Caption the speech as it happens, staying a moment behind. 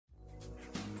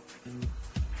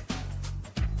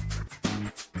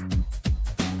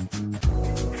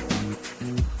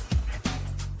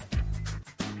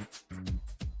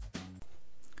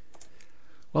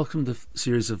Welcome to the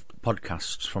series of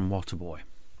podcasts from Waterboy.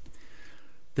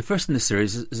 The first in this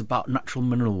series is about natural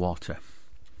mineral water.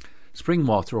 Spring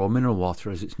water, or mineral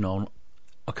water as it's known,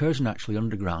 occurs naturally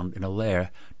underground in a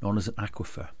layer known as an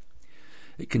aquifer.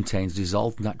 It contains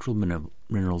dissolved natural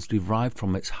minerals derived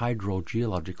from its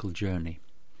hydrogeological journey.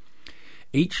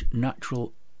 Each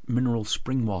natural mineral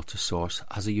spring water source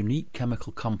has a unique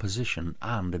chemical composition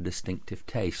and a distinctive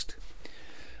taste,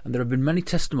 and there have been many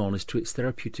testimonies to its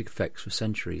therapeutic effects for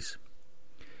centuries.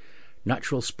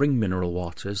 Natural spring mineral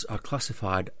waters are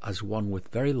classified as one with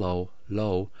very low,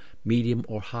 medium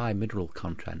or high mineral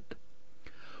content.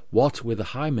 Water with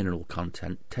a high mineral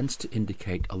content tends to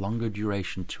indicate a longer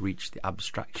duration to reach the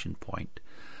abstraction point,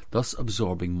 thus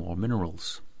absorbing more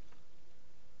minerals.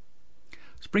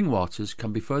 Spring waters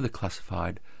can be further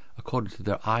classified according to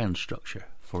their ion structure,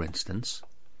 for instance,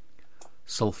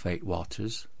 sulfate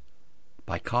waters,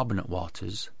 bicarbonate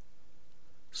waters,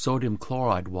 sodium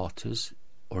chloride waters,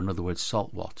 or in other words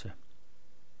salt water.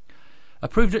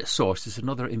 Approved at source is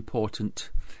another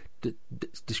important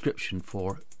description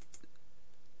for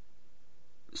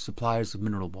suppliers of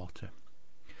mineral water.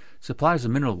 Suppliers of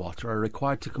mineral water are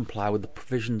required to comply with the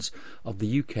provisions of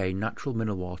the UK Natural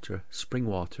Mineral Water, Spring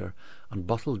Water and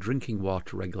Bottled Drinking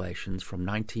Water Regulations from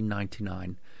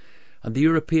 1999 and the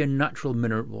European Natural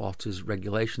Mineral Waters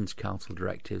Regulations Council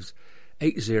Directives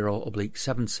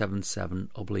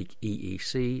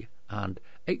 80/777/EEC and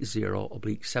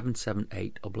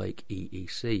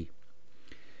 80/778/EEC.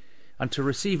 And to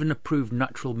receive an approved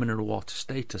natural mineral water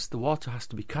status, the water has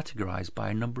to be categorised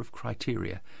by a number of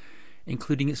criteria,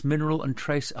 including its mineral and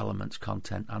trace elements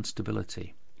content and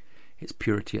stability, its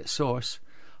purity at source,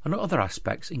 and other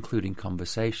aspects including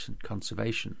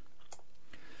conservation.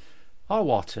 Our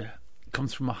water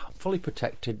comes from a fully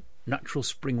protected natural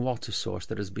spring water source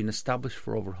that has been established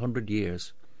for over 100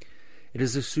 years. It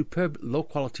is a superb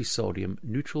low-quality sodium,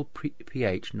 neutral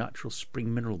pH natural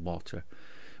spring mineral water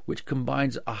which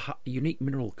combines a unique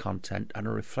mineral content and a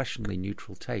refreshingly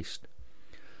neutral taste.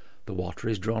 The water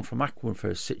is drawn from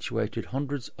aquifers situated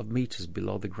hundreds of metres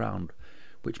below the ground,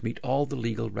 which meet all the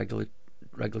legal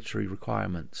regulatory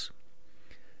requirements.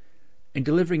 In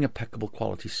delivering impeccable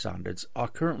quality standards, our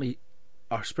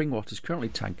spring water is currently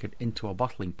tankered into a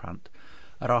bottling plant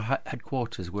at our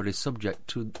headquarters, where it is subject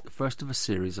to the first of a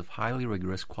series of highly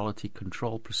rigorous quality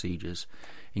control procedures,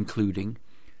 including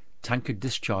tanker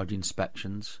discharge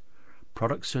inspections,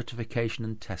 product certification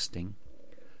and testing,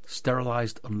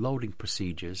 sterilised unloading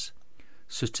procedures,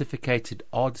 certificated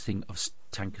auditing of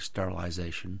tanker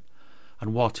sterilisation,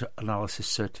 and water analysis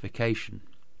certification.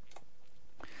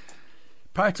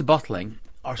 Prior to bottling,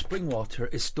 our spring water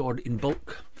is stored in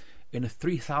bulk in a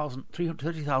 30,000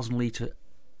 litre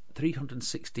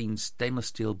 316 stainless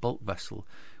steel bulk vessel,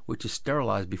 which is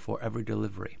sterilised before every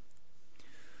delivery.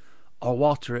 Our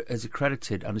water is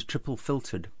accredited and is triple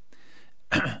filtered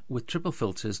with triple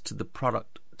filters to the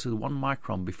product to 1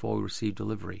 micron before we receive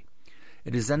delivery.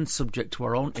 It is then subject to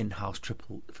our own in-house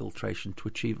triple filtration to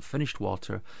achieve a finished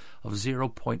water of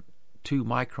 0.2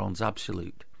 microns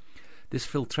absolute. This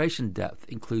filtration depth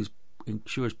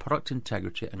ensures product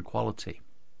integrity and quality.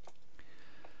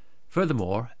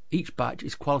 Furthermore, each batch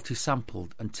is quality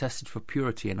sampled and tested for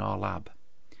purity in our lab.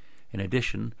 In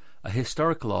addition, a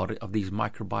historical audit of these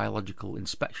microbiological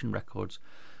inspection records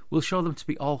will show them to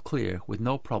be all clear with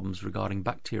no problems regarding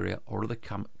bacteria or other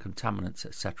contaminants,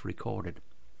 etc. recorded.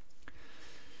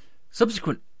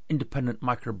 Subsequent independent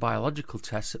microbiological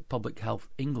tests at Public Health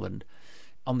England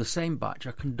on the same batch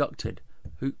are conducted,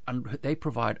 and they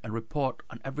provide a report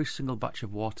on every single batch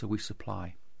of water we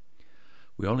supply.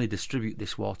 We only distribute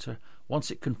this water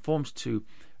once it conforms to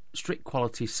strict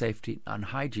quality, safety and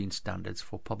hygiene standards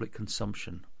for public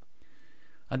consumption.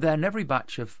 And then every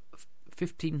batch of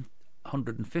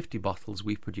 1,550 bottles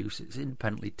we produce is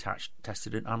independently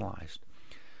tested and analysed.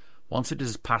 Once it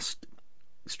has passed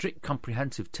strict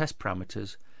comprehensive test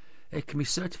parameters, it can be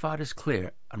certified as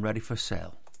clear and ready for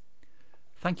sale.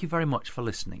 Thank you very much for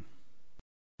listening.